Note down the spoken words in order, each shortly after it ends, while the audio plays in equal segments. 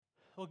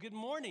Well, good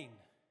morning.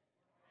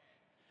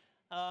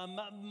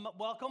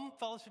 Welcome,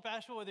 Fellowship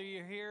Asheville, whether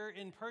you're here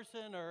in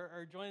person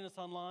or joining us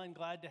online.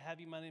 Glad to have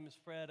you. My name is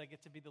Fred. I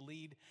get to be the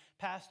lead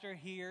pastor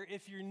here.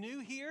 If you're new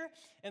here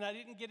and I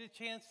didn't get a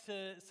chance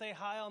to say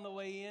hi on the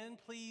way in,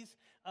 please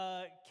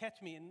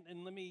catch me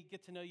and let me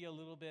get to know you a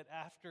little bit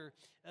after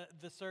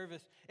the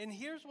service. And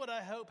here's what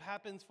I hope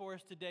happens for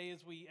us today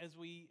as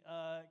we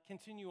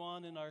continue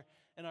on in our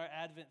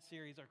Advent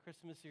series, our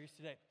Christmas series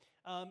today.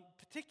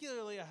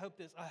 Particularly, I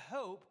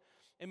hope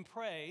and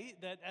pray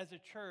that as a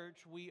church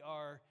we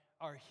are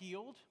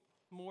healed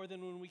more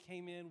than when we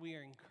came in. We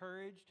are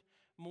encouraged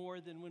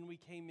more than when we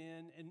came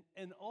in.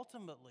 And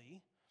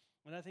ultimately,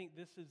 and I think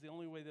this is the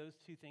only way those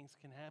two things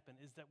can happen,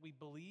 is that we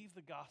believe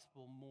the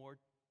gospel more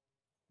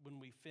when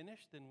we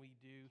finish than we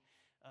do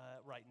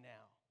right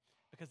now.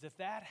 Because if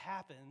that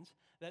happens,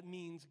 that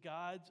means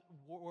God's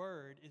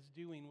word is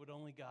doing what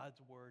only God's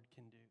word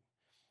can do,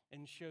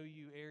 and show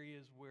you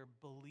areas where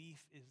belief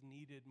is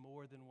needed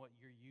more than what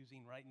you're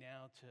using right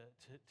now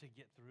to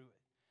get through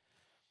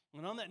it.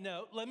 And on that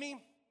note, let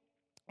me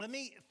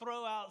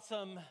throw out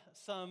some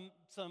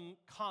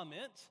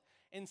comments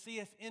and see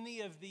if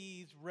any of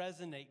these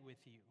resonate with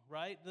you,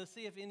 right? Let's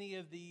see if any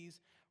of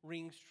these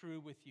rings true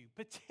with you,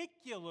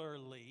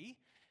 particularly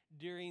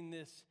during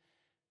this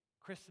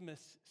Christmas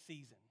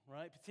season,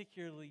 right?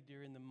 Particularly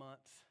during the month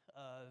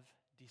of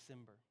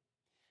December.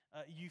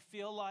 You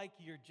feel like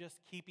you're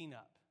just keeping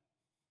up.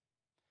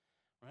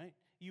 Right?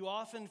 You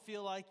often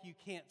feel like you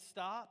can't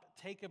stop,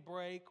 take a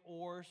break,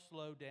 or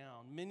slow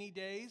down. Many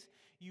days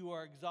you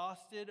are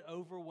exhausted,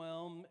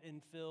 overwhelmed,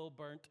 and feel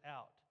burnt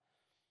out.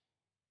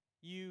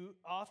 You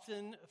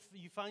often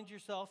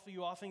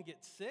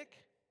get sick.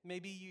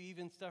 Maybe you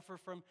even suffer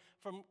from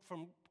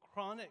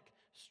chronic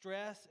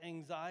stress,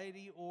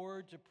 anxiety,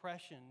 or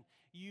depression.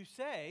 You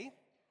say,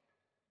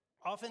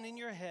 often in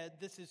your head,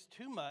 this is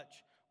too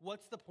much.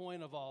 What's the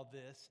point of all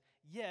this?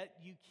 Yet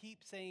you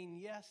keep saying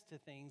yes to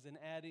things and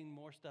adding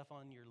more stuff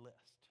on your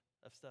list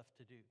of stuff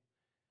to do.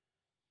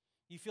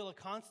 You feel a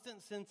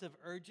constant sense of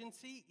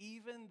urgency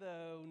even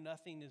though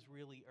nothing is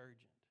really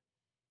urgent.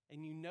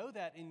 And you know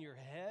that in your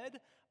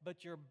head,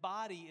 but your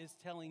body is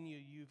telling you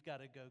you've got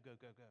to go.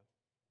 Right?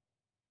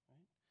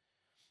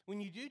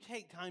 When you do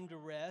take time to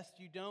rest,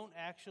 you don't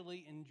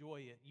actually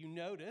enjoy it. You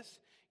notice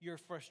your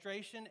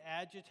frustration,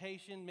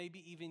 agitation,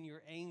 maybe even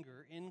your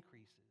anger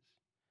increases.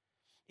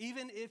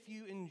 Even if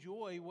you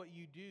enjoy what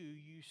you do,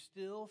 you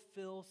still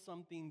feel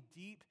something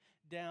deep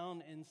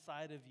down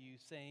inside of you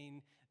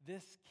saying,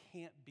 this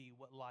can't be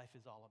what life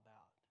is all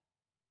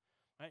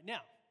about. Right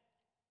now,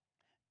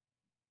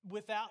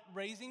 without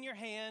raising your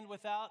hand,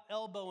 without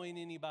elbowing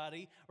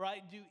anybody,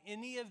 right, do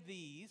any of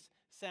these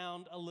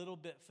sound a little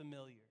bit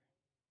familiar?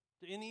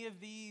 Do any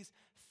of these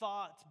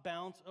thoughts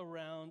bounce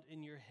around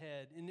in your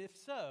head? And if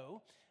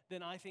so,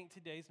 then I think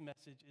today's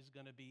message is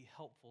going to be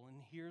helpful. And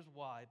here's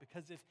why.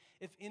 Because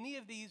if any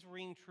of these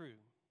ring true,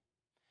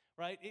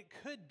 right, it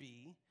could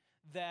be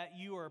that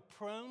you are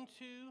prone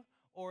to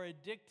or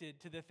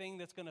addicted to the thing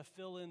that's going to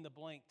fill in the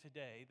blank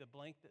today. The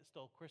blank that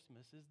stole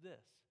Christmas is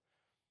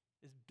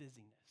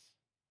busyness.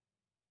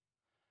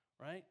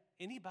 Right?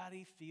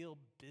 Anybody feel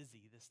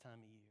busy this time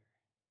of year?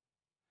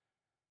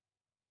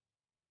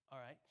 All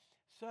right.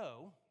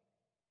 So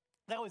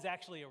that was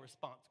actually a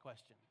response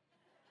question.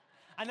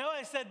 I know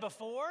I said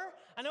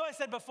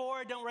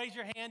before, don't raise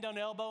your hand, don't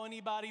elbow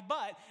anybody,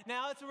 but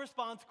now it's a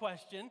response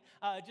question.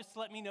 Just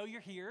let me know you're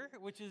here,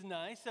 which is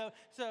nice.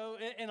 So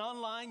and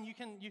online, you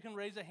can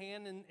raise a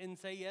hand and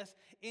say yes.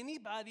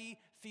 Anybody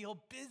feel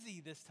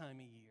busy this time of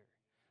year?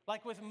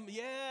 Like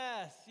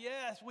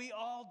yes, we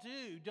all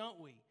do, don't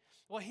we?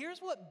 Well,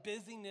 here's what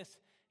busyness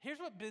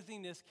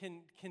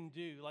can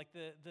do, like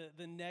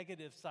the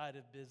negative side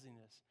of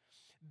busyness.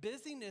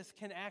 Busyness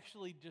can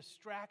actually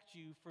distract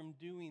you from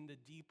doing the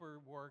deeper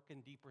work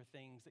and deeper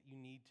things that you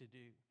need to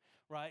do,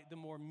 right? The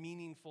more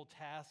meaningful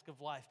task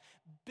of life.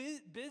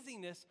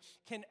 Busyness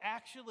can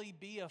actually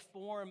be a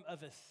form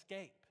of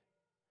escape,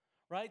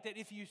 right? That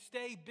if you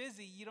stay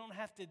busy, you don't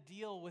have to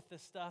deal with the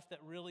stuff that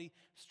really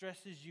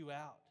stresses you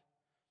out,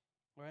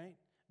 right?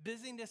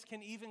 Busyness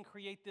can even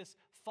create this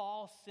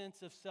false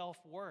sense of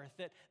self-worth,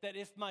 that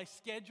if my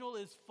schedule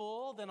is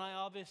full, then I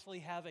obviously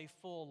have a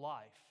full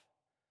life.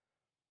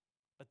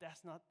 But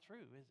that's not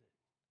true, is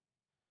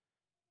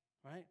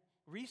it? Right?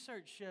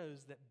 Research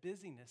shows that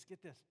busyness,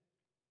 get this,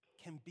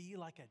 can be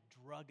like a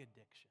drug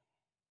addiction,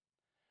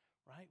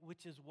 right?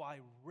 Which is why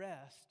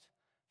rest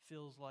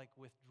feels like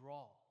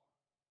withdrawal,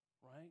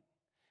 right?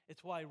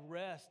 It's why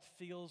rest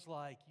feels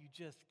like you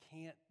just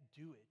can't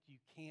do it. You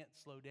can't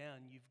slow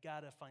down. You've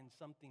got to find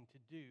something to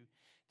do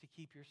to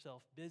keep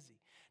yourself busy.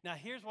 Now,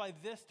 here's why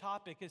this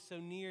topic is so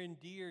near and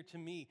dear to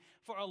me.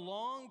 For a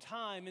long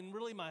time, in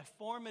really my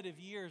formative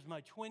years,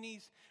 my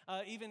 20s,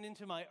 even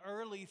into my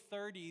early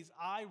 30s,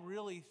 I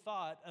really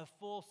thought a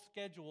full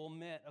schedule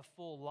meant a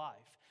full life.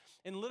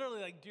 And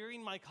literally, like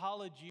during my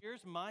college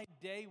years, my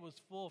day was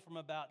full from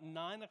about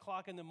 9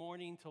 o'clock in the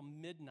morning till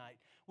midnight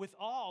with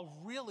all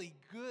really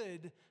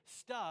good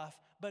stuff,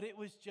 but it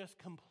was just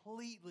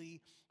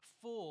completely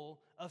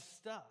full of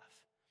stuff.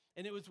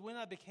 And it was when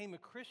I became a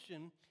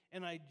Christian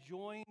and I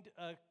joined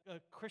a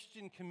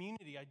Christian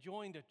community, I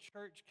joined a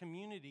church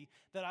community,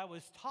 that I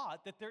was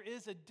taught that there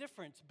is a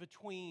difference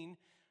between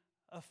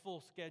a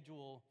full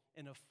schedule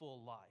and a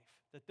full life,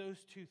 that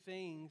those two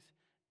things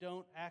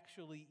don't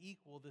actually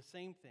equal the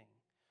same thing.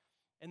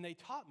 And they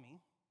taught me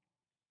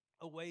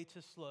a way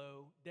to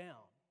slow down.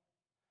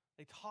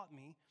 They taught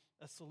me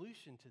a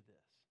solution to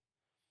this.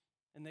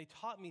 And they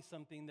taught me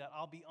something that,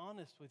 I'll be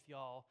honest with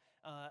y'all,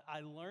 I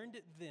learned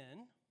it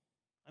then.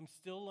 I'm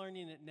still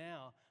learning it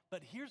now.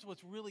 But here's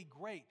what's really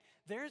great.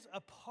 There's a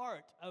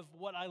part of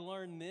what I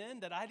learned then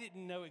that I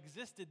didn't know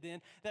existed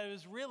then, that it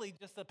was really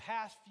just the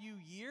past few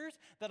years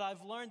that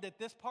I've learned that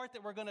this part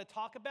that we're going to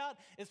talk about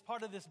is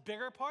part of this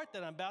bigger part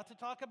that I'm about to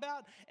talk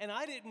about. And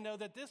I didn't know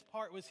that this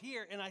part was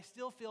here, and I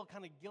still feel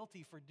kind of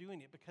guilty for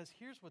doing it, because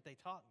here's what they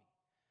taught me.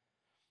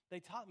 They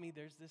taught me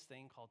there's this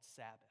thing called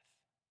Sabbath,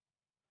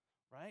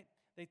 right?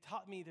 They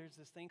taught me there's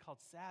this thing called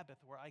Sabbath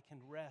where I can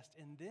rest.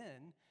 And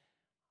then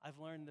I've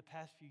learned in the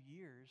past few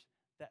years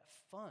that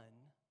fun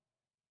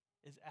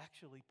is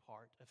actually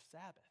part of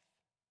Sabbath,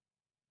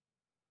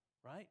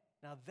 right?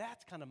 Now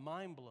that's kind of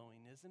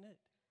mind-blowing, isn't it?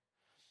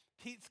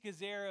 Pete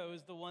Scazzaro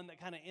is the one that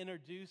kind of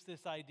introduced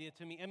this idea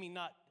to me.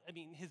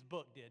 His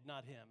book did,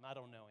 not him. I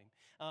don't know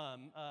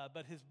him.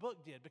 But his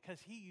book did, because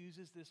he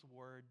uses this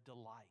word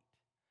delight.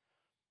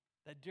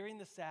 That during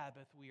the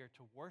Sabbath, we are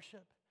to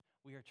worship,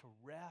 we are to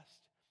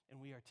rest,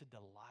 and we are to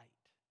delight.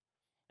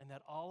 And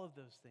that all of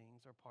those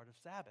things are part of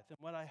Sabbath. And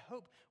what I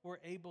hope we're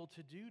able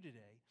to do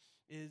today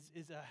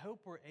is I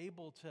hope we're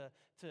able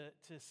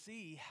to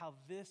see how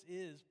this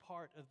is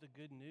part of the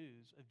good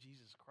news of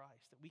Jesus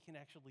Christ, that we can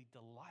actually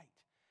delight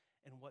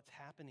in what's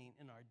happening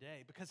in our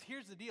day. Because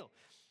here's the deal.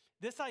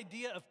 This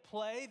idea of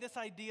play, this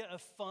idea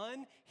of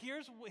fun,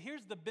 here's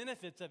the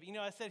benefits of it.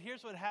 I said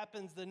here's what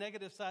happens, the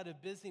negative side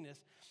of busyness.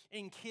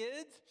 In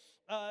kids,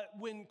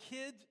 when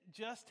kids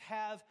just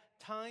have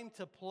time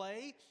to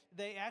play,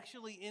 they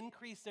actually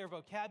increase their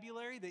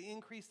vocabulary, they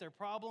increase their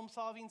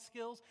problem-solving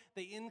skills,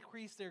 they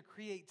increase their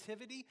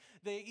creativity,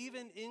 they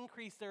even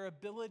increase their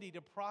ability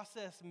to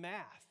process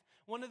math.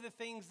 One of the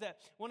things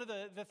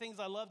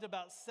I loved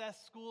about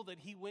Seth's school that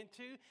he went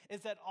to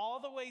is that all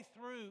the way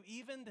through,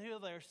 even to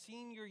their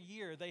senior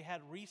year, they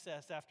had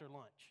recess after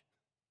lunch,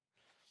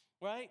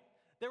 right?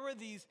 There were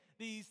these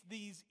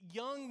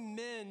young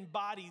men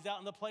bodies out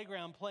in the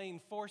playground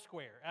playing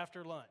Foursquare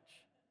after lunch.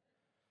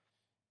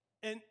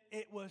 And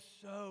it was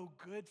so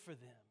good for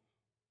them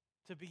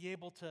to be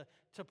able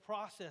to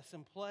process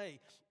and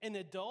play. And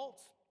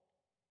adults,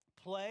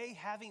 play,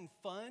 having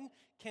fun,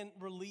 can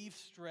relieve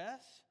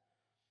stress.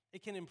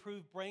 It can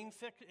improve brain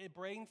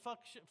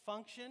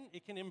function.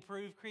 It can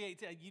improve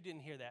creativity. You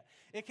didn't hear that.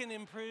 It can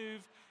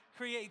improve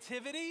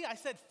creativity. I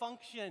said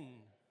function,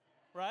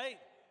 right?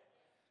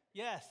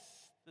 Yes,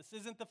 this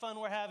isn't the fun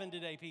we're having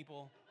today,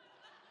 people.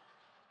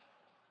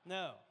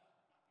 No,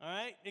 all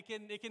right? It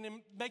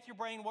can make your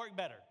brain work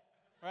better,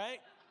 right?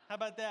 How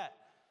about that?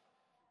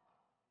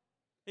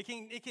 It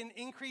can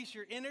increase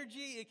your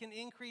energy. It can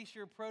increase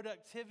your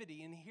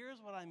productivity. And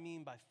here's what I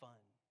mean by fun,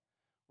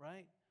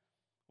 right?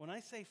 When I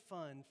say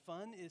fun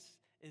is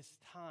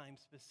time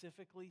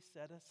specifically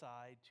set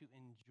aside to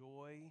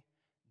enjoy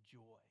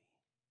joy.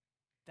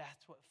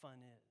 That's what fun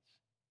is.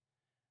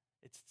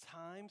 It's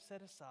time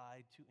set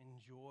aside to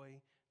enjoy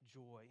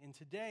joy. And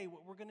today,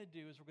 what we're going to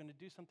do is we're going to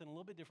do something a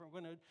little bit different.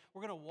 We're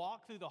going to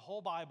walk through the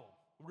whole Bible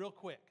real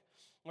quick,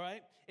 all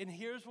right? And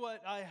here's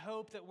what I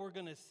hope that we're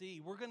going to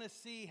see. We're going to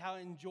see how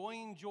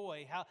enjoying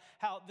joy,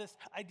 how this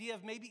idea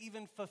of maybe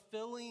even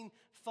fulfilling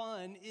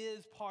fun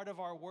is part of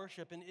our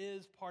worship and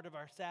is part of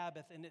our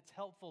Sabbath, and it's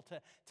helpful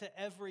to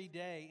every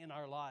day in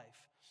our life.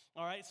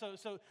 All right, so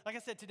like I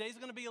said, today's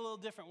going to be a little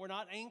different. We're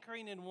not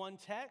anchoring in one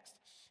text,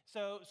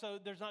 so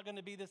there's not going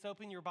to be this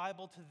open your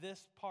Bible to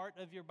this part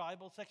of your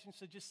Bible section.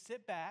 So just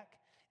sit back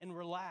and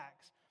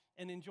relax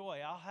and enjoy.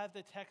 I'll have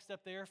the text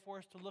up there for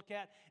us to look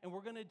at, and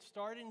we're going to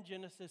start in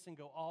Genesis and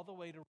go all the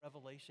way to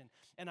Revelation.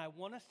 And I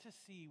want us to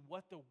see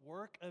what the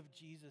work of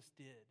Jesus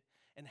did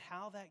and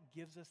how that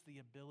gives us the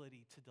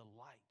ability to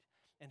delight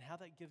and how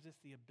that gives us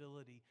the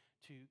ability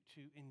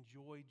to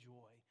enjoy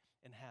joy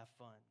and have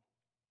fun.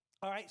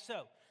 All right,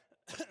 so,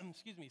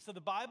 excuse me. So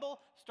the Bible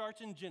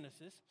starts in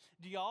Genesis.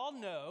 Do y'all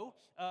know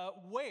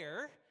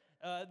where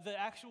the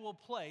actual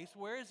place,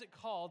 where is it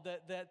called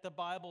that the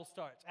Bible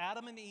starts?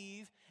 Adam and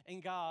Eve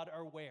and God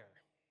are where?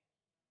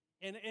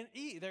 In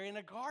Eden. They're in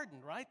a garden,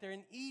 right? They're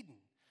in Eden,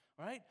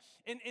 right?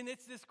 And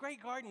it's this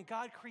great garden.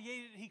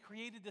 He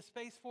created the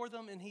space for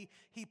them, and he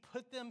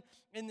put them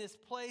in this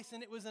place,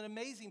 and it was an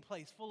amazing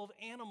place full of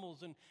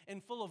animals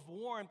and full of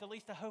warmth. At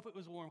least I hope it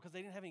was warm, because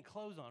they didn't have any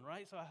clothes on,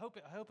 right? So I hope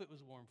it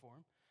was warm for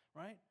them,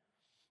 right?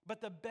 But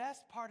the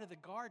best part of the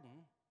garden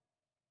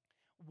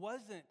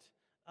wasn't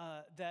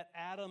that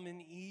Adam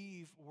and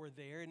Eve were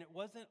there, and it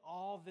wasn't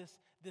all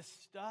this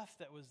stuff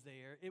that was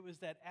there. It was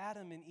that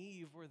Adam and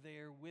Eve were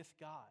there with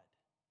God.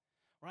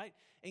 right?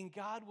 And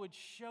God would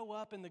show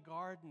up in the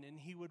garden, and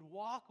he would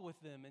walk with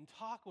them and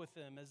talk with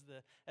them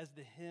as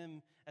the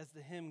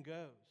hymn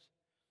goes,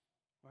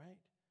 right?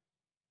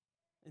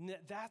 And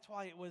that's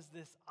why it was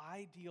this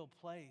ideal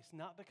place,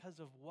 not because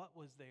of what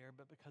was there,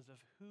 but because of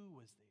who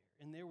was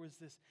there. And there was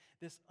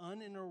this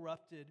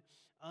uninterrupted,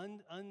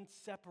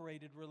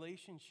 unseparated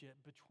relationship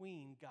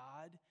between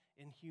God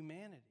and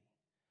humanity.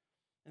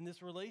 And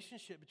this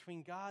relationship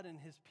between God and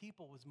his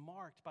people was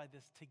marked by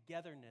this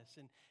togetherness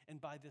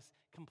and by this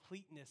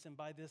completeness and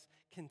by this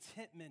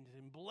contentment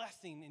and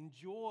blessing and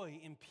joy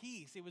and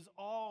peace. It was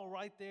all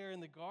right there in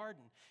the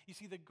garden. You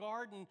see, the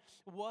garden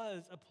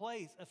was a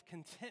place of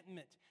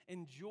contentment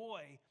and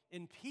joy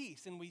and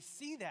peace. And we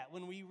see that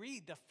when we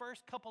read the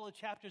first couple of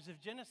chapters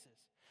of Genesis.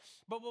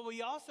 But what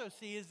we also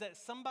see is that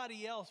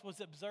somebody else was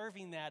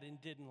observing that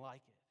and didn't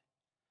like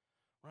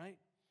it, right?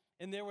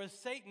 And there was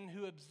Satan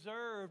who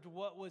observed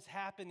what was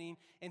happening,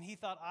 and he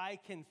thought, I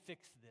can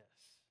fix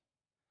this.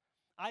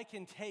 I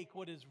can take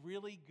what is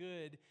really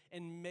good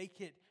and make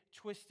it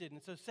twisted.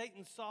 And so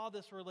Satan saw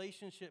this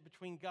relationship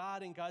between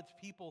God and God's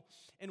people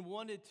and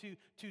wanted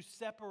to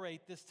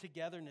separate this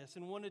togetherness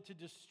and wanted to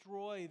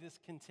destroy this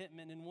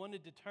contentment and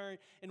wanted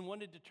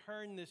to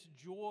turn this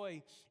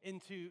joy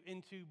into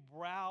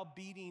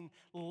brow-beating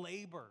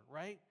labor,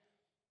 right?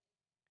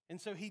 And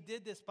so he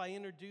did this by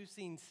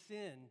introducing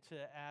sin to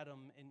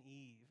Adam and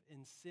Eve,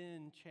 and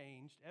sin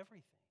changed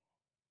everything,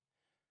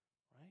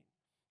 right?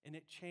 And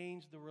it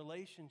changed the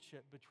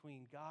relationship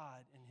between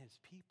God and his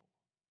people.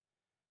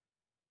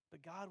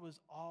 But God was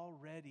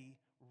already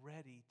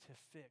ready to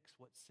fix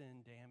what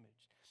sin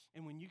damaged.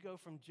 And when you go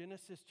from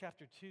Genesis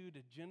chapter 2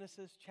 to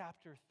Genesis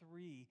chapter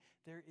 3,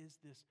 there is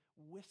this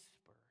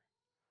whisper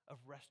of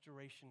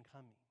restoration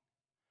coming,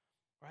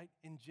 right?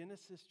 In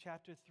Genesis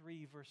chapter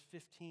 3, verse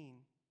 15,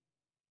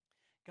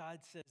 God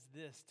says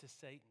this to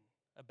Satan,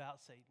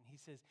 about Satan.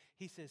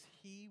 He says,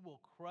 he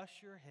will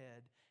crush your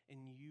head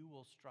and you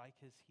will strike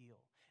his heel.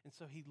 And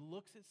so he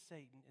looks at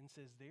Satan and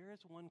says, there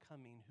is one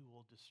coming who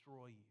will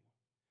destroy you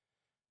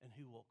and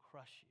who will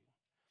crush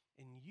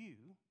you. And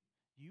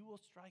you will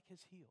strike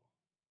his heel.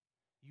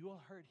 You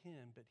will hurt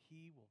him, but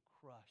he will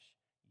crush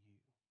you.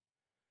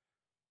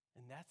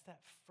 And that's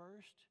that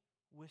first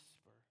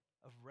whisper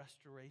of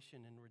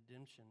restoration and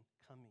redemption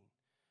coming.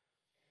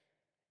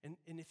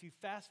 And if you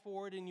fast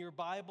forward in your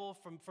Bible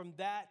from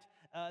that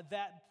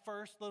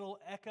first little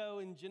echo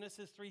in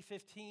Genesis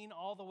 3:15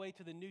 all the way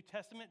to the New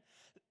Testament,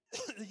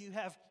 you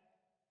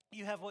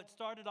have what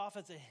started off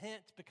as a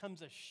hint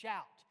becomes a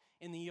shout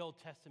in the Old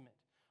Testament,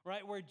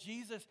 right? Where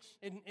Jesus,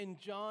 in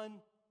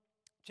John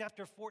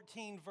chapter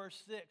 14,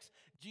 verse 6,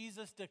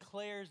 Jesus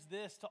declares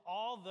this to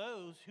all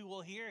those who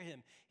will hear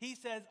him. He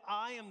says,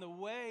 I am the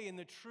way and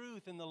the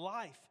truth and the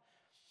life,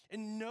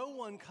 and no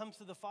one comes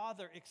to the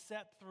Father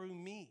except through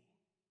me.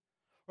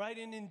 Right?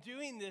 And in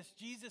doing this,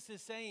 Jesus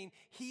is saying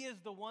he is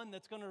the one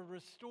that's going to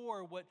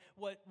restore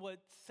what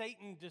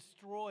Satan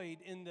destroyed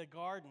in the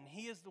garden.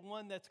 He is the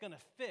one that's going to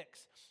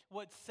fix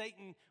what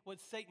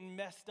Satan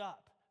messed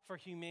up for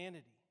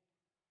humanity.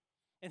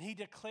 And he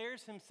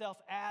declares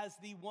himself as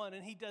the one.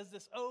 And he does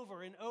this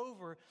over and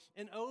over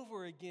and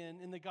over again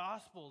in the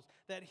Gospels,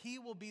 that he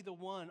will be the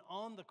one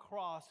on the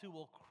cross who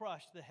will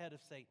crush the head of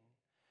Satan.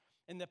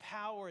 And the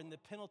power and the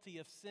penalty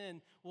of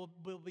sin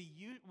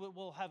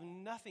will have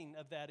nothing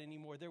of that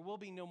anymore. There will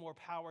be no more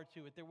power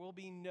to it. There will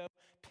be no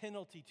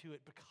penalty to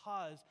it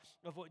because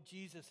of what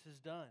Jesus has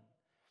done.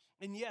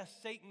 And yes,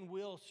 Satan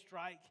will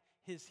strike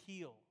his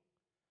heel.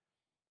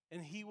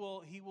 And he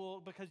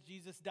will because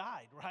Jesus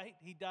died, right?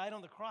 He died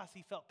on the cross.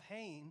 He felt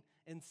pain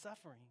and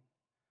suffering.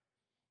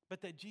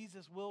 But that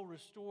Jesus will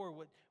restore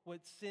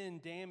what sin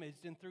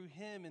damaged, and through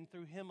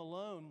him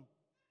alone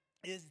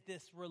is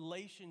this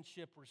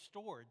relationship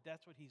restored.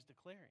 That's what he's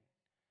declaring.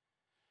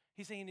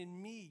 He's saying, in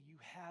me, you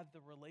have the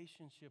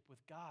relationship with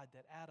God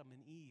that Adam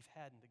and Eve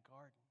had in the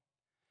garden.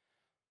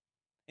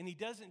 And he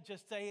doesn't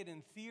just say it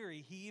in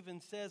theory. He even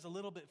says a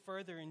little bit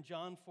further in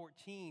John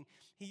 14,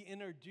 he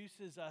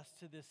introduces us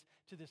to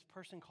this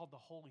person called the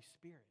Holy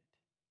Spirit,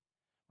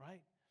 right?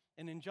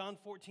 And in John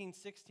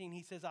 14:16,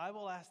 he says, I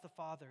will ask the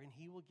Father, and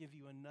he will give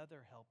you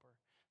another helper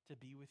to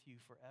be with you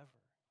forever.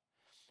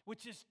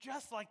 Which is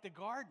just like the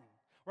garden.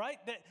 Right?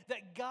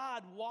 That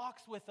God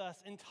walks with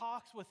us and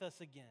talks with us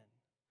again.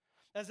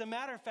 As a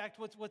matter of fact,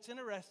 what's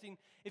interesting,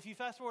 if you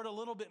fast forward a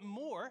little bit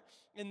more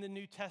in the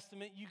New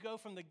Testament, you go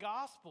from the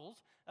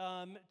Gospels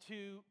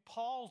to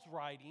Paul's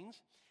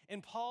writings.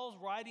 And Paul's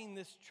writing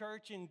this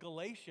church in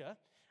Galatia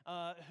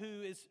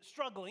who is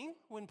struggling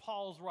when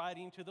Paul's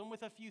writing to them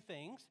with a few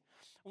things.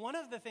 One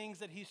of the things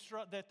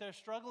that they're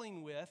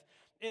struggling with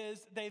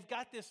is they've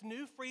got this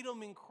new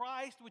freedom in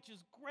Christ, which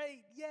is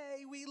great.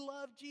 Yay, we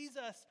love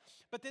Jesus.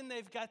 But then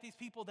they've got these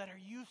people that are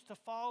used to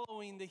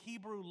following the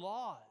Hebrew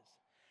laws.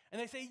 And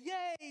they say,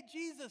 yay,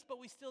 Jesus, but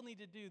we still need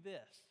to do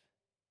this.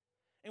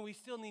 And we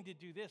still need to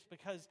do this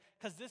because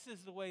this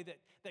is the way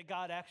that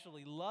God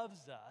actually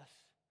loves us,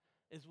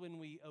 is when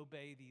we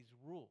obey these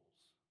rules.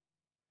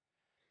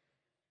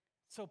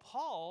 So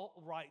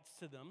Paul writes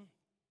to them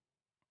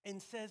and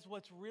says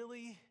what's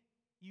really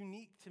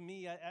unique to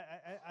me.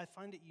 I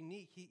find it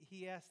unique.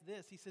 He asked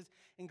this. He says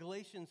in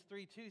Galatians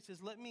 3:2, he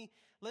says, let me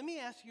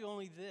ask you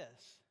only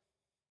this.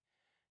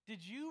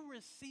 Did you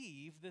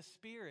receive the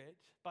Spirit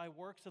by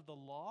works of the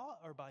law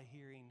or by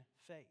hearing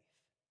faith?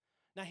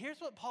 Now here's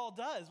what Paul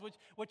does,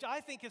 which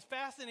I think is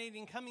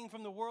fascinating coming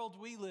from the world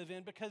we live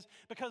in, because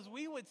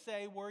we would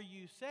say, were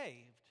you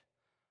saved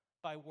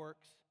by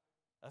works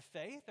of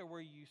faith, or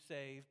were you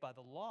saved by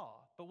the law?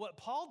 But what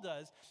Paul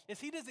does is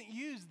he doesn't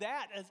use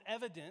that as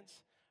evidence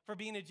for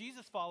being a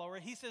Jesus follower.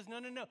 He says,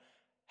 no.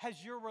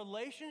 Has your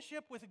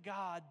relationship with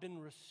God been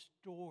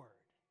restored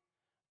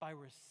by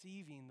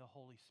receiving the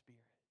Holy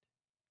Spirit?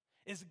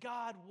 Is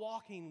God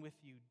walking with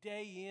you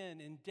day in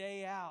and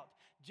day out,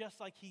 just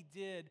like he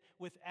did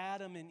with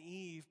Adam and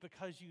Eve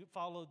because you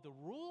followed the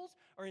rules,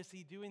 or is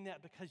he doing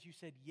that because you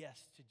said yes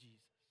to Jesus?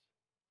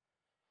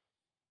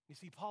 You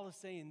see, Paul is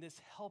saying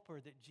this helper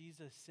that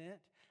Jesus sent,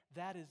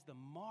 that is the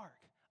mark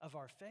of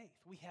our faith.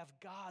 We have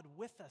God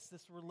with us.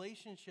 This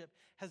relationship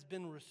has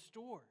been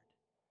restored.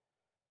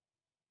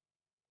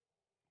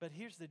 But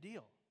here's the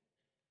deal.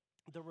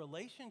 The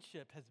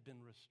relationship has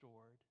been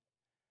restored,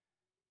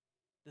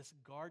 this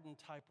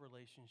garden-type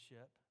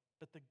relationship,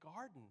 but the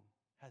garden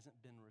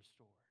hasn't been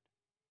restored,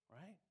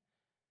 right?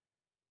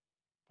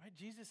 Right?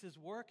 Jesus'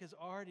 work is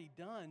already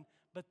done,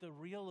 but the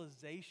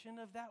realization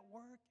of that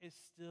work is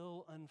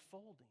still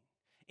unfolding.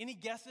 Any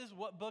guesses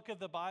what book of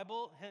the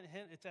Bible, hint,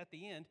 it's at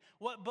the end,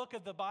 what book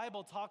of the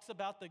Bible talks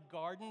about the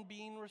garden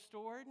being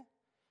restored?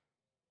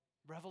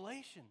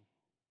 Revelation,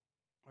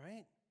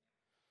 right?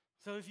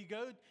 So if you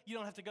go, you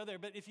don't have to go there,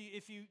 but if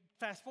you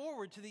fast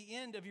forward to the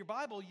end of your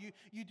Bible,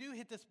 you do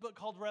hit this book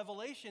called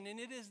Revelation, and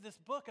it is this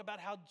book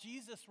about how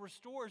Jesus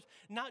restores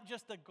not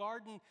just the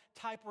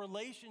garden-type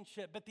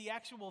relationship, but the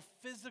actual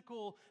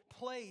physical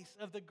place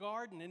of the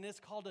garden, and it's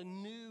called a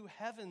new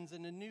heavens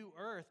and a new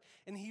earth,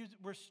 and he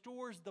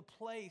restores the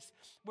place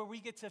where we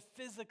get to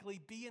physically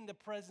be in the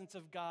presence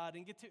of God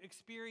and get to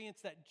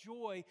experience that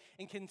joy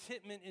and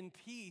contentment and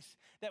peace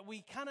that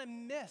we kind of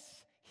miss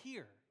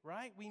here,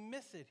 right? We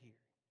miss it here.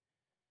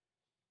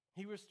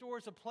 He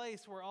restores a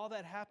place where all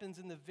that happens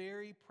in the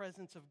very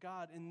presence of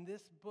God. In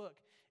this book,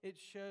 it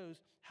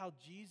shows how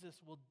Jesus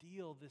will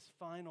deal this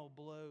final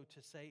blow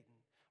to Satan,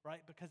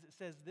 right? Because it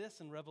says this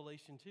in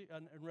Revelation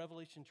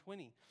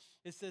 20.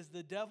 It says,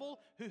 the devil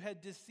who had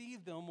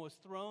deceived them was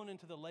thrown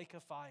into the lake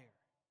of fire,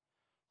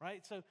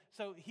 right?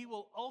 So he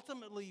will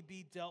ultimately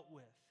be dealt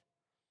with.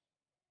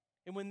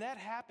 And when that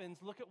happens,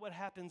 look at what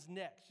happens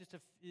next, just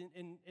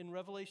in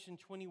Revelation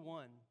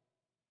 21.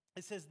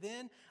 It says,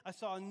 then I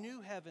saw a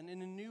new heaven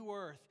and a new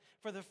earth.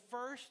 For the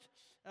first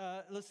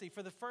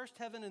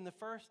heaven and the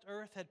first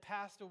earth had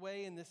passed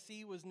away, and the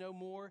sea was no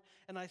more.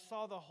 And I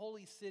saw the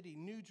holy city,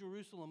 New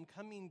Jerusalem,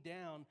 coming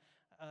down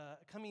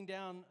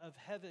out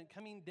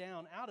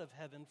of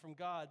heaven from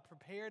God,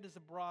 prepared as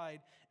a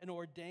bride and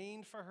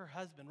ordained for her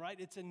husband, right?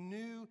 It's a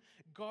new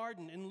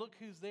garden, and look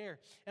who's there.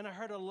 And I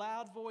heard a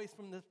loud voice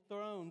from the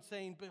throne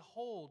saying,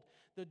 behold,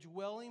 the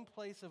dwelling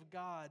place of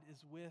God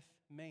is with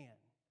man.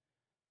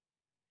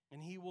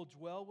 And he will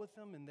dwell with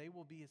them, and they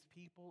will be his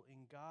people,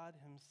 and God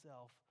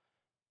himself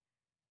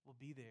will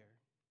be there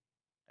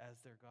as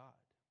their God,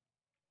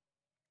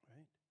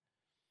 right?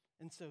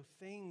 And so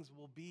things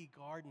will be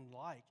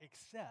garden-like,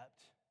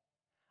 except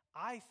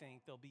I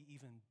think they'll be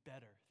even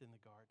better than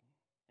the garden.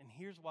 And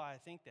here's why I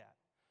think that.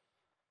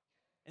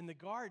 In the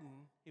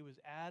garden, it was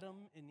Adam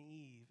and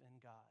Eve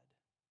and God.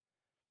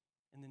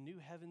 In the new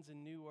heavens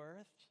and new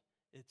earth,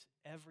 it's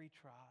every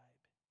tribe,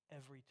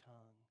 every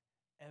tongue,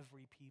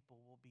 every people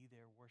will be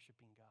there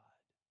worshiping God.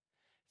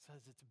 It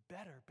says it's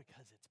better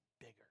because it's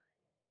bigger.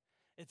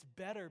 It's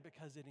better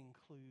because it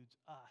includes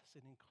us.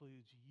 It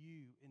includes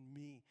you and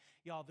me.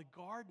 Y'all, the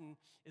garden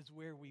is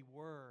where we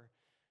were.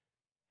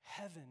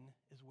 Heaven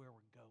is where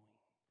we're going,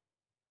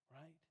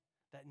 right?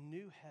 That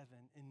new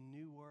heaven and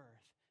new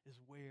earth is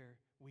where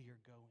we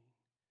are going,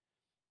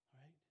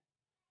 right?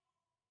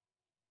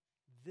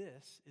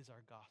 This is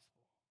our gospel.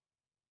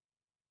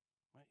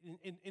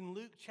 In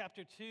Luke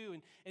chapter 2,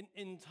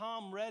 and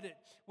Tom read it,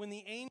 when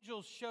the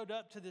angels showed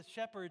up to the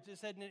shepherds, it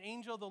said, an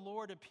angel of the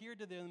Lord appeared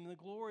to them, and the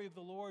glory of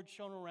the Lord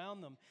shone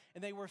around them.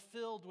 And they were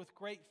filled with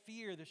great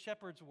fear, the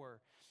shepherds were.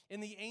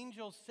 And the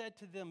angel said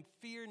to them,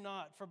 fear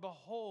not, for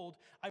behold,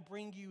 I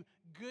bring you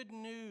good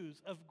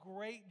news of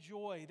great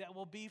joy that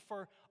will be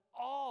for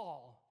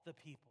all the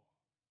people.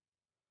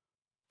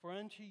 For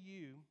unto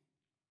you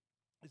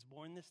is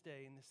born this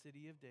day in the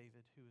city of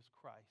David, who is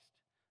Christ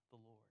the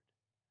Lord.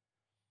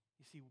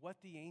 You see, what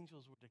the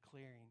angels were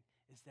declaring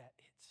is that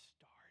it's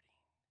starting.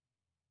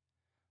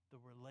 The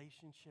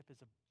relationship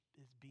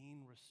is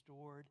being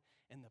restored,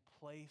 and the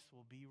place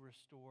will be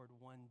restored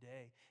one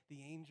day.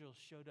 The angels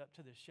showed up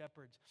to the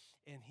shepherds,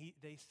 and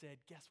they said,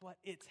 guess what?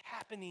 It's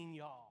happening,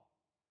 y'all.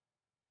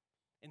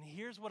 And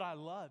here's what I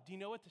love. Do you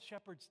know what the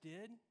shepherds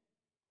did?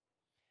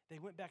 They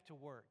went back to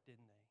work, didn't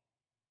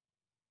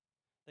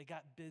they? They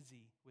got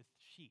busy with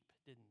sheep,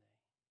 didn't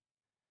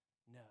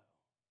they? No.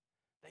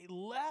 They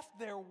left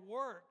their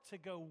work to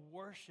go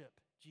worship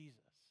Jesus.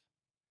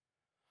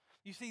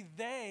 You see,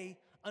 they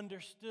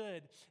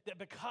understood that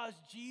because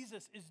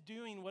Jesus is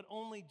doing what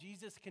only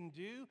Jesus can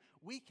do,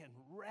 we can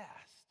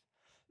rest.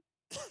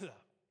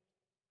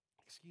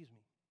 Excuse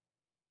me.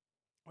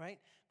 Right?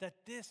 That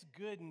this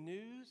good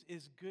news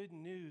is good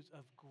news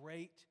of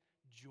great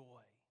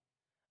joy,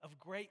 of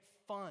great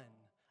fun,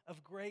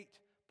 of great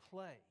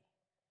play.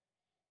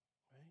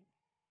 Right?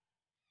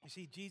 You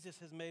see, Jesus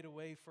has made a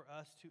way for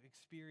us to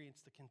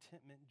experience the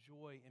contentment,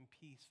 joy, and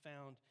peace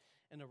found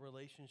in a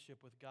relationship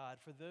with God.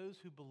 For those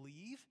who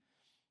believe,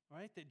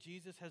 right, that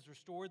Jesus has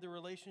restored the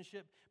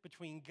relationship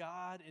between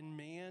God and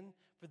man,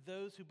 for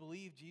those who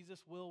believe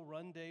Jesus will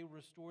one day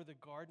restore the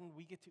garden,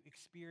 we get to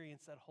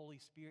experience that Holy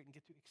Spirit and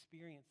get to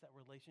experience that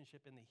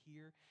relationship in the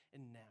here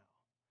and now.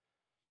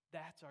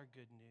 That's our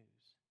good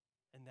news,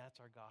 and that's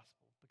our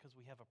gospel, because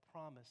we have a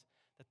promise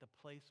that the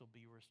place will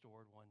be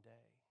restored one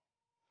day.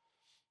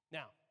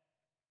 Now,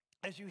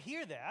 as you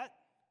hear that,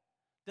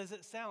 does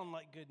it sound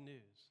like good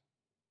news?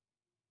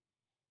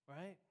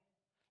 Right?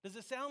 Does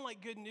it sound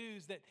like good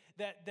news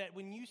that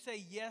when you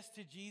say yes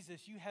to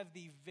Jesus, you have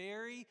the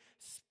very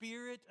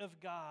Spirit of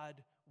God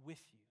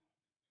with you,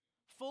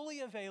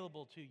 fully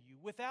available to you,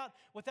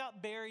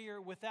 without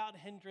barrier, without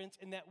hindrance,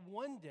 and that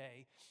one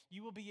day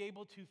you will be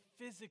able to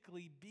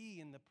physically be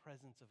in the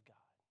presence of God?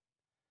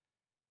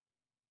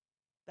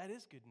 That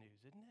is good news,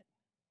 isn't it?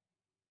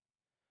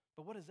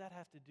 But what does that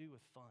have to do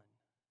with fun?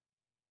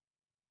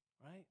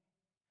 Right?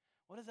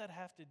 What does that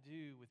have to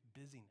do with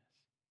busyness?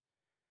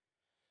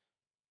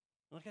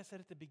 Like I said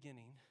at the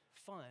beginning,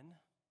 fun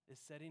is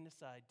setting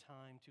aside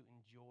time to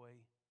enjoy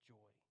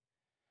joy,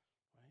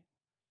 right?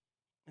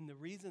 And the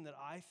reason that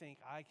I think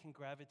I can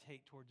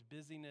gravitate towards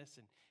busyness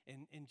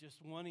and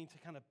just wanting to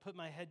kind of put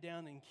my head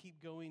down and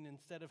keep going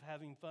instead of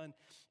having fun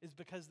is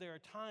because there are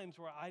times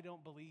where I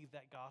don't believe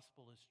that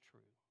gospel is true,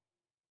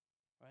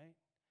 right?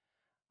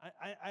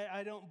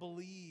 I don't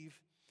believe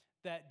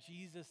that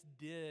Jesus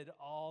did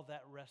all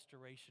that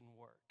restoration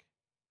work.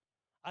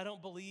 I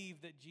don't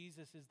believe that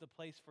Jesus is the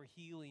place for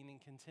healing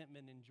and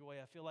contentment and joy.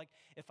 I feel like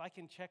if I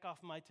can check off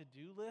my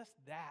to-do list,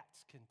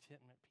 that's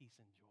contentment, peace,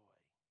 and joy.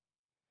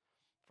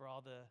 For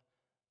all the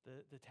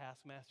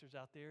taskmasters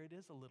out there, it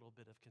is a little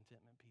bit of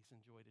contentment, peace, and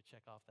joy to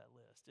check off that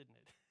list, isn't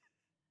it?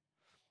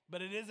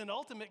 But it isn't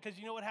ultimate, because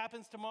you know what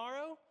happens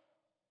tomorrow?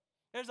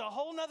 There's a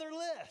whole nother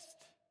list.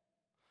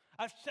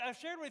 I've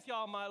shared with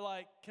y'all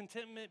my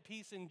contentment,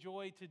 peace, and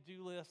joy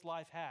to-do list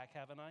life hack,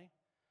 haven't I?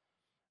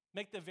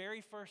 Make the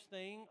very first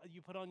thing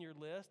you put on your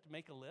list,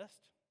 make a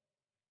list.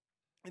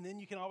 And then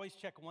you can always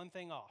check one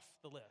thing off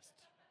the list,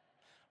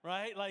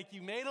 right? Like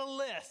you made a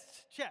list,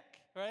 check,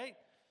 right?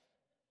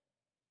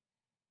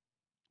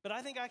 But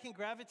I think I can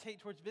gravitate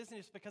towards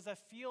business because I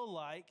feel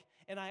like,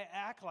 and I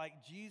act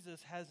like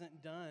Jesus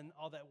hasn't done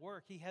all that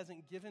work. He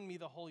hasn't given me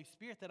the Holy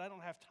Spirit, that I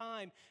don't have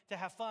time to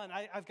have fun.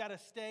 I've got to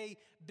stay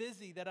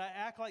busy, that I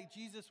act like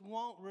Jesus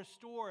won't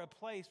restore a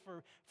place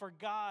for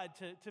God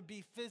to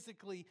be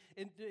physically,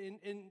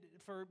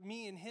 for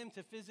me and him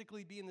to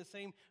physically be in the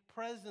same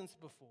presence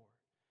before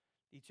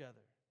each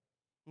other.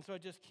 And so I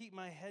just keep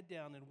my head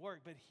down and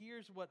work. But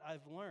here's what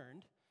I've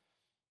learned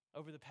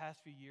over the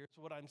past few years,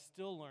 what I'm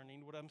still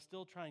learning, what I'm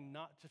still trying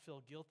not to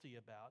feel guilty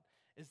about,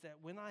 is that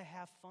when I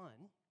have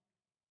fun,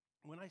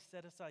 when I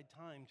set aside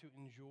time to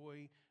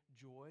enjoy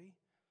joy,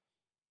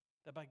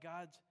 that by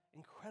God's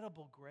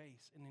incredible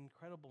grace and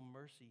incredible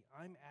mercy,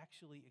 I'm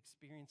actually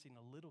experiencing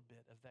a little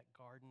bit of that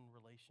garden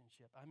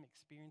relationship. I'm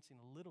experiencing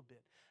a little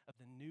bit of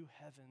the new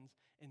heavens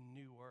and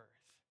new earth.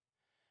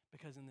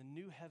 Because in the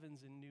new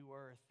heavens and new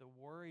earth, the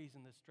worries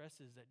and the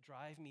stresses that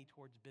drive me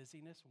towards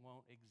busyness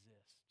won't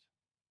exist.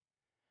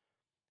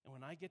 And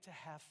when I get to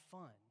have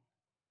fun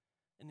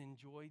and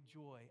enjoy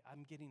joy,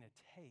 I'm getting a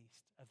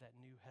taste of that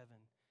new heaven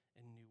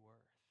and new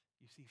earth.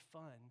 You see,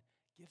 fun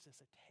gives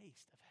us a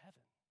taste of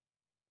heaven.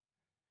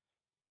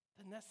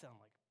 Doesn't that sound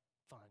like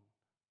fun,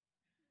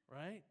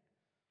 right?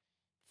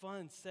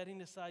 Fun, setting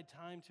aside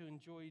time to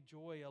enjoy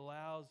joy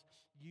allows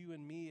you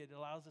and me, it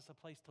allows us a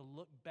place to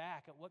look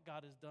back at what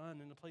God has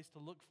done and a place to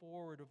look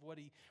forward of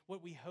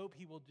what we hope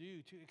he will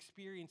do, to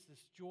experience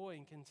this joy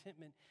and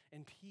contentment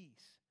and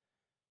peace.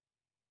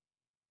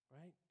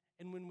 Right?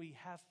 And when we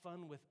have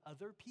fun with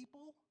other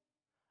people,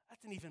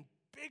 that's an even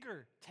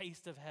bigger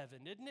taste of heaven,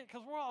 isn't it?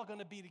 Because we're all going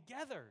to be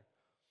together.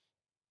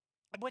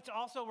 Which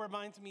also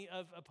reminds me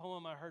of a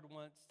poem I heard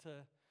once,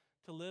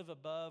 to live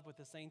above with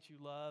the saints you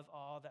love,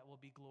 that will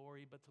be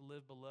glory, but to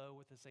live below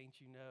with the saints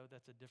you know,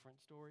 that's a different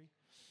story.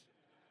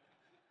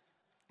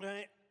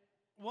 Right?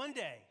 One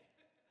day,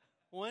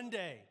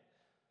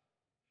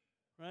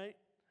 right?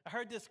 I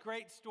heard this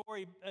great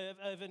story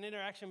of an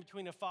interaction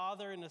between a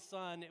father and a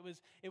son.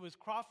 It was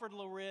Crawford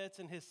Loritz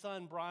and his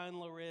son, Brian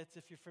Loritz,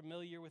 if you're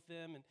familiar with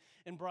them.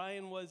 And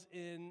Brian was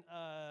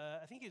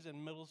I think he was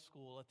in middle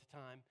school at the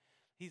time.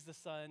 He's the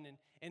son.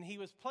 And he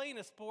was playing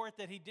a sport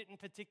that he didn't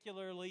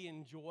particularly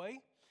enjoy.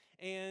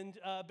 And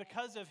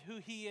because of who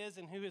he is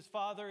and who his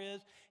father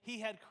is,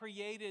 he had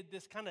created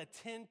this kind of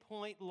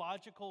 10-point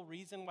logical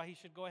reason why he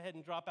should go ahead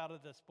and drop out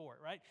of the sport,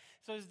 right?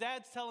 So his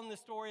dad's telling the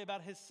story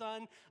about his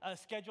son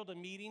scheduled a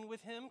meeting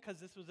with him, because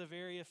this was a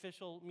very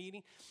official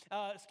meeting,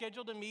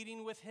 scheduled a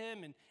meeting with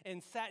him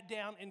and sat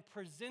down and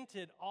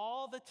presented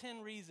all the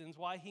 10 reasons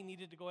why he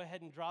needed to go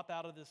ahead and drop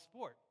out of this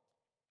sport.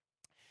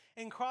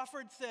 And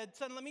Crawford said,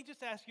 son, let me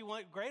just ask you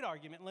one, great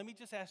argument, let me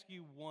just ask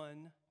you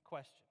one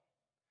question.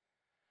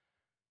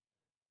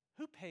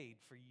 Who paid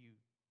for you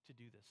to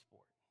do this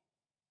sport?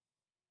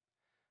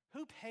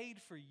 Who paid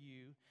for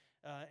you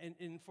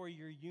and for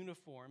your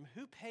uniform?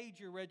 Who paid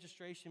your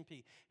registration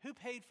fee? Who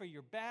paid for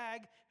your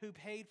bag? Who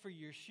paid for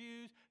your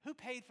shoes? Who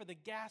paid for the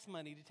gas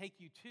money to take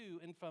you to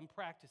and from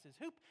practices?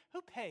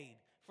 Who paid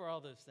for all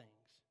those things?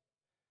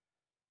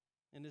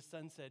 And his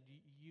son said,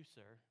 you,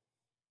 sir,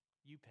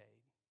 you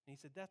paid. And he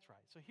said, that's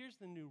right. So here's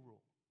the new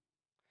rule.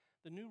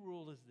 The new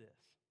rule is this.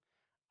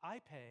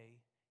 I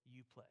pay,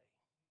 you play.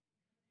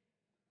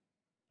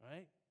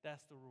 Right?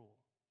 That's the rule.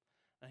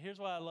 Now here's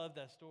why I love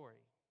that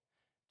story.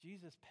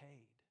 Jesus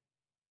paid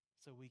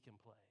so we can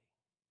play.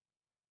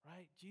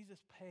 Right? Jesus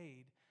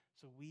paid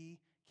so we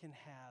can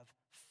have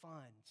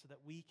fun, so that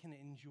we can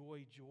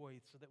enjoy joy,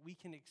 so that we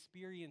can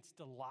experience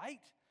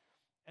delight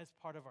as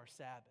part of our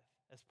Sabbath,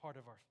 as part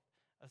of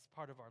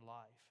our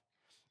life.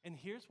 And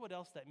here's what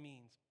else that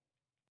means.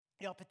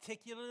 You know,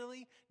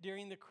 particularly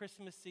during the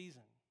Christmas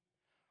season,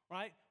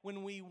 right?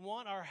 When we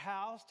want our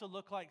house to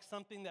look like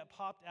something that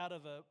popped out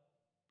of a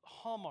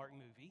Hallmark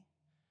movie,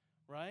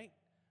 right?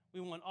 We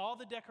want all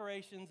the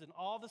decorations and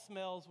all the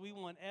smells. We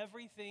want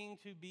everything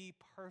to be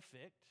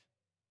perfect.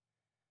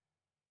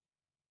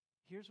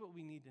 Here's what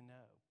we need to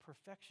know.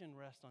 Perfection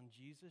rests on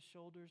Jesus'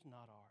 shoulders,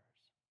 not ours.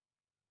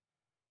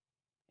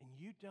 And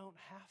you don't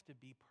have to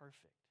be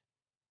perfect.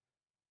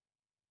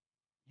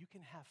 You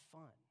can have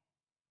fun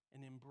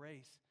and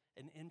embrace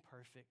an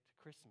imperfect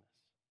Christmas.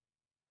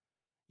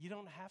 You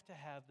don't have to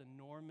have the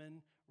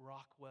Norman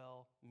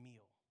Rockwell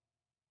meal,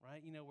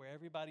 right? You know, where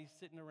everybody's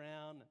sitting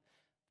around and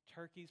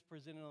turkey's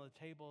presented on the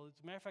table. As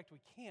a matter of fact,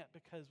 we can't,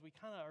 because we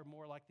kind of are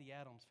more like the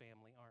Addams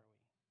family, aren't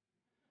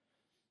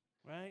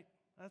we? Right?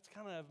 That's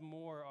kind of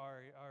more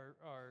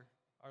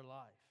our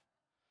life.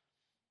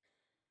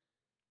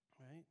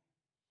 Right?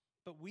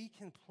 But we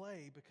can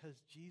play because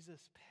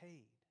Jesus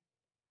paid.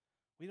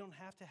 We don't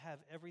have to have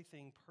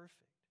everything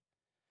perfect.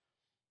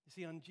 You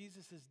see, on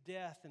Jesus'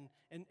 death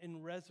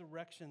and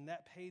resurrection,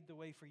 that paid the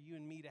way for you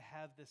and me to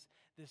have this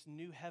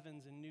new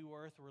heavens and new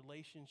earth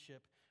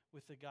relationship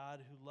with the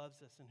God who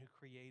loves us and who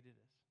created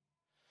us.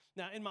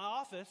 Now, in my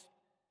office,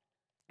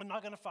 I'm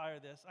not going to fire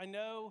this. I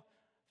know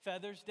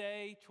Feathers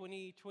Day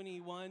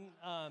 2021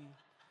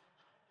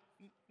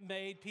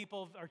 made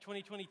people, or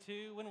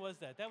 2022, when was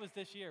that? That was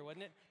this year,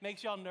 wasn't it?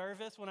 Makes y'all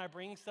nervous when I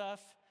bring stuff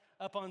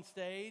up on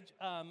stage.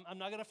 I'm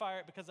not going to fire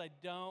it because I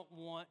don't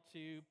want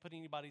to put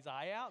anybody's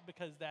eye out,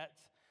 because that's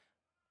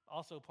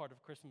also part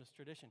of Christmas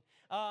tradition.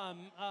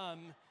 But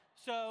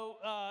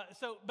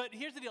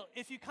here's the deal.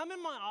 If you come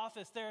in my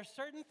office, there are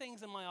certain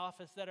things in my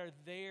office that are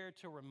there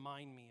to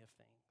remind me of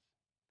things.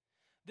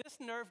 This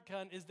Nerf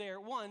gun is there,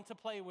 one, to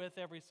play with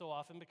every so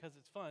often because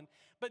it's fun,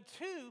 but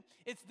two,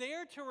 it's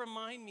there to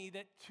remind me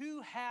that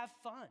to have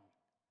fun.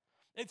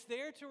 It's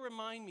there to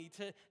remind me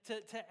to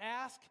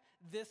ask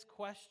this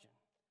question.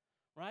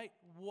 Right?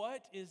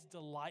 What is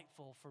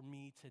delightful for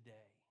me today?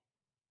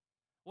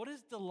 What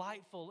is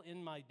delightful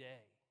in my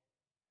day?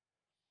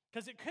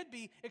 Because it could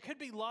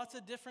be lots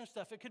of different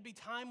stuff. It could be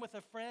time with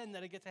a friend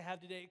that I get to have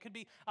today. It could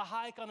be a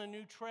hike on a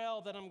new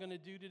trail that I'm going to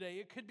do today.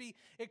 It could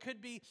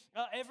be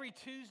every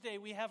Tuesday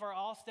we have our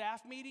all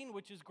staff meeting,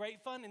 which is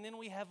great fun, and then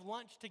we have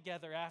lunch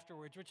together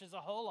afterwards, which is a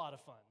whole lot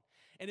of fun.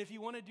 And if you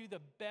want to do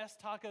the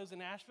best tacos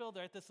in Asheville,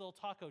 they're at this little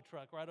taco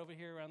truck right over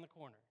here around the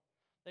corner.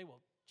 They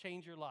will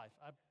change your life,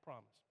 I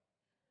promise.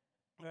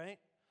 Right?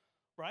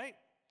 Right?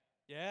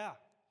 Yeah.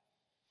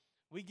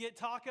 We get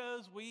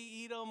tacos, we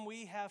eat them,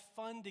 we have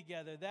fun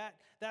together.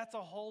 That's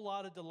a whole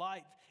lot of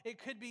delight. It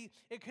could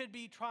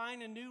be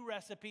trying a new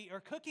recipe or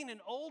cooking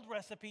an old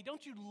recipe.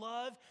 Don't you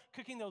love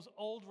cooking those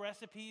old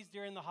recipes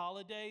during the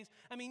holidays?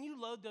 I mean,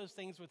 you load those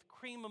things with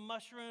cream of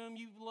mushroom,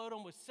 you load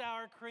them with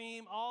sour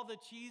cream, all the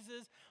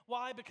cheeses.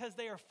 Why? Because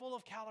they are full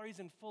of calories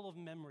and full of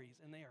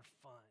memories, and they are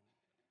fun.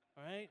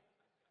 Right?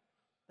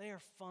 They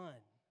are fun.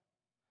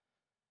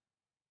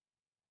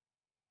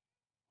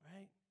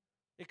 Right?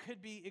 It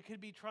could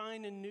be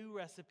trying a new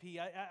recipe.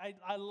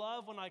 I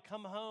love when I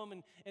come home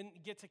and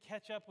get to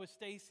catch up with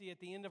Stacy at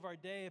the end of our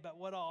day about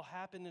what all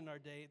happened in our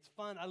day. It's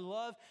fun. I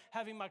love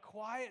having my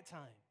quiet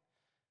time,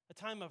 a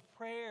time of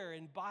prayer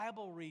and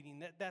Bible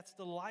reading. That's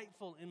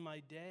delightful in my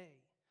day.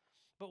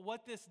 But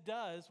what this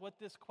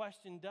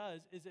question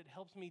does, is it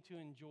helps me to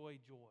enjoy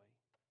joy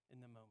in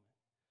the moment.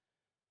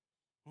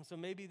 And so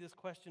maybe this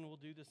question will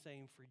do the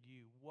same for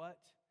you. What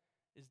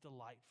is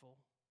delightful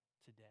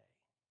today?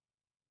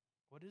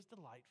 What is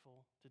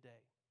delightful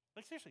today?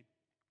 Like, seriously,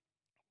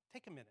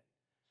 take a minute.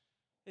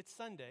 It's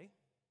Sunday.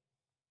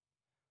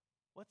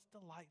 What's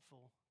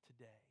delightful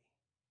today?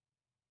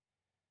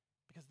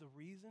 Because the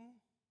reason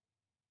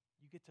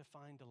you get to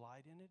find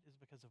delight in it is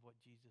because of what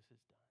Jesus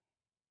has done.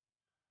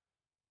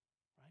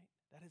 Right?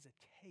 That is a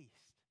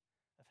taste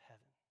of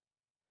heaven.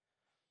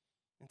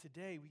 And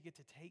today we get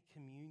to take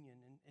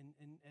communion.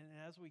 And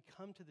as we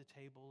come to the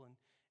table and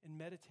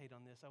meditate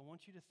on this, I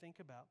want you to think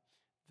about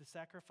the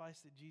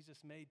sacrifice that Jesus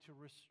made to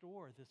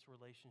restore this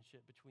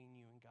relationship between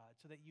you and God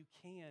so that you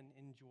can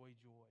enjoy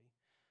joy.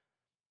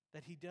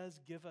 That he does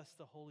give us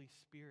the Holy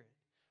Spirit,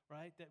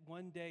 right? That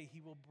one day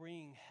he will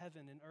bring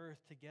heaven and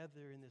earth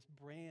together in this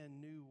brand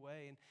new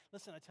way. And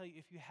listen, I tell you,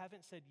 if you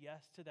haven't said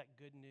yes to that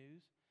good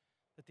news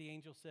that the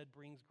angel said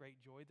brings great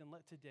joy, then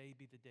let today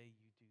be the day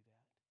you do that.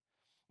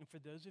 And for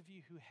those of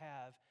you who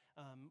have,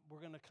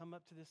 we're going to come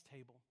up to this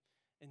table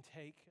and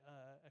take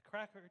a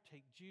cracker,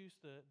 take juice.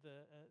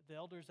 The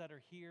elders that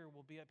are here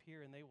will be up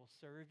here and they will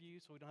serve you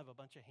so we don't have a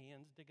bunch of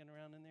hands digging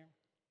around in there,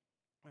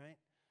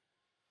 right?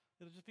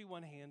 It'll just be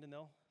one hand and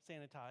they'll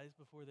sanitize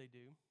before they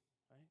do,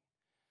 right?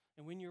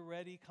 And when you're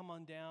ready, come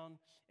on down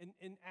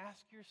and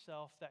ask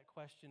yourself that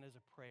question as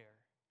a prayer.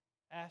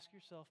 Ask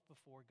yourself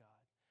before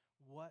God,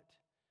 what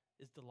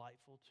is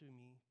delightful to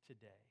me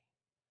today?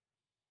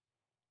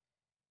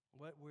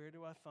 Where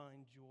do I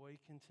find joy,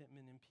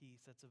 contentment, and peace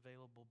that's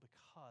available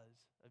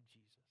because of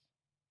Jesus?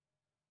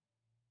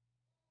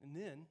 And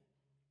then,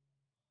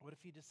 what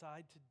if you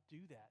decide to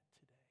do that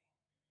today?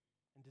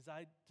 And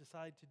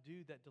decide to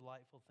do that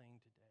delightful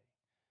thing today?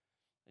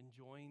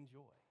 Enjoying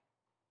joy.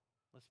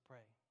 Let's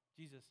pray.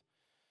 Jesus,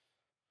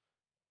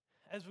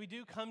 as we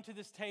do come to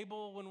this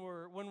table when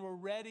we're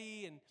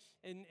ready,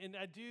 and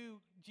I do,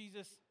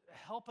 Jesus,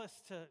 help us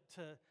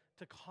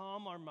to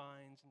calm our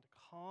minds and to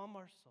calm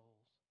our souls.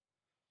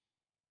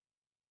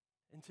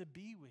 And to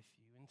be with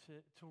you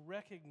and to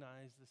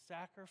recognize the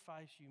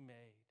sacrifice you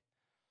made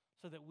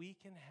so that we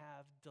can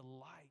have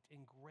delight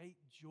and great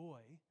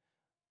joy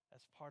as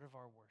part of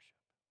our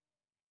worship.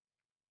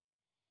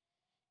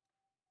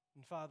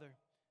 And Father,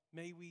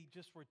 may we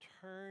just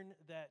return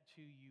that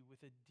to you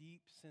with a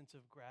deep sense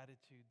of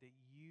gratitude that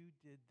you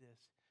did this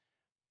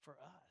for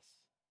us.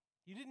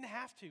 You didn't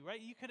have to,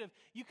 right? You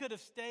could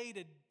have stayed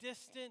a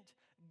distant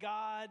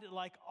God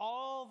like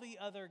all the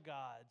other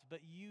gods, but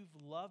you've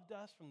loved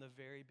us from the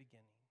very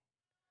beginning.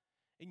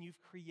 And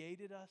you've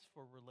created us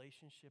for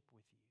relationship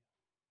with you.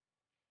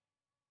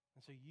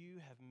 And so you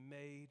have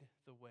made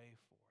the way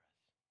for us.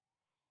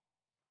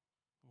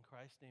 In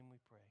Christ's name we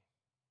pray.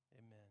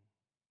 Amen.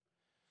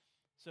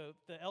 So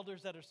the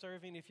elders that are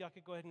serving, if y'all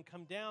could go ahead and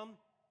come down.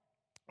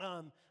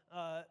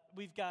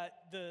 We've got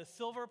the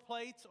silver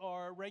plates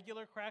are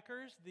regular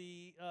crackers.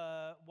 The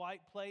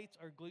white plates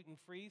are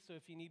gluten-free. So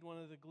if you need one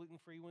of the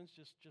gluten-free ones,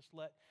 just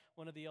let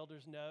one of the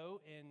elders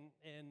know,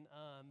 and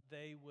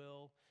they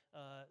will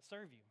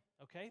serve you.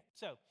 Okay?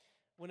 So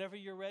whenever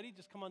you're ready,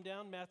 just come on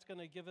down. Matt's going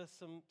to give us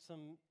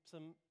some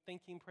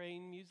thinking,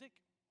 praying music.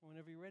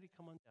 Whenever you're ready,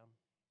 come on down.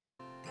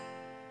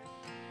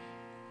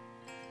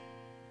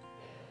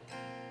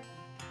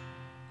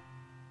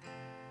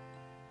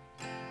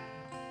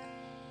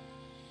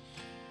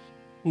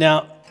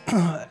 Now,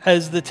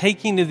 as the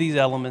taking of these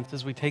elements,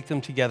 as we take them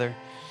together,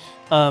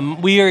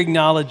 we are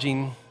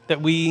acknowledging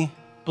that we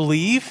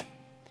believe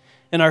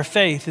and our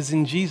faith is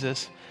in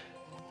Jesus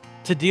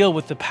to deal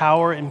with the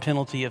power and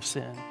penalty of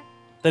sin.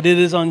 That it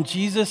is on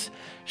Jesus'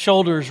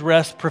 shoulders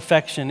rests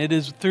perfection. It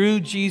is through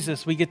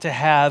Jesus we get to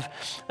have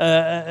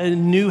a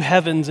new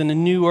heavens and a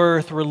new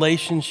earth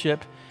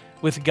relationship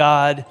with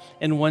God,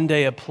 and one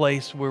day a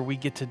place where we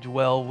get to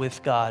dwell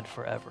with God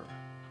forever.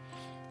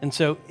 And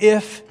so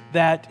if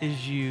that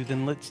is you,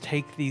 then let's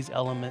take these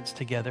elements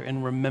together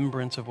in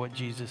remembrance of what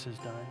Jesus has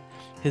done.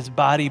 His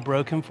body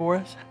broken for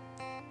us,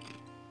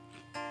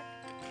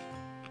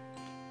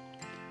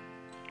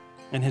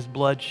 and his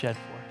blood shed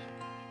for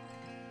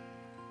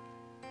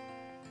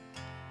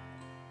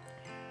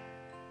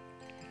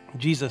us.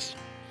 Jesus,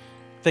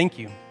 thank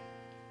you.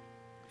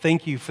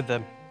 Thank you for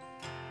the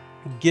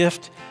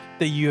gift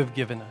that you have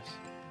given us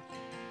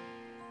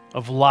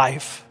of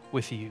life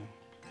with you.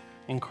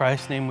 In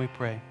Christ's name we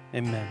pray.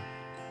 Amen.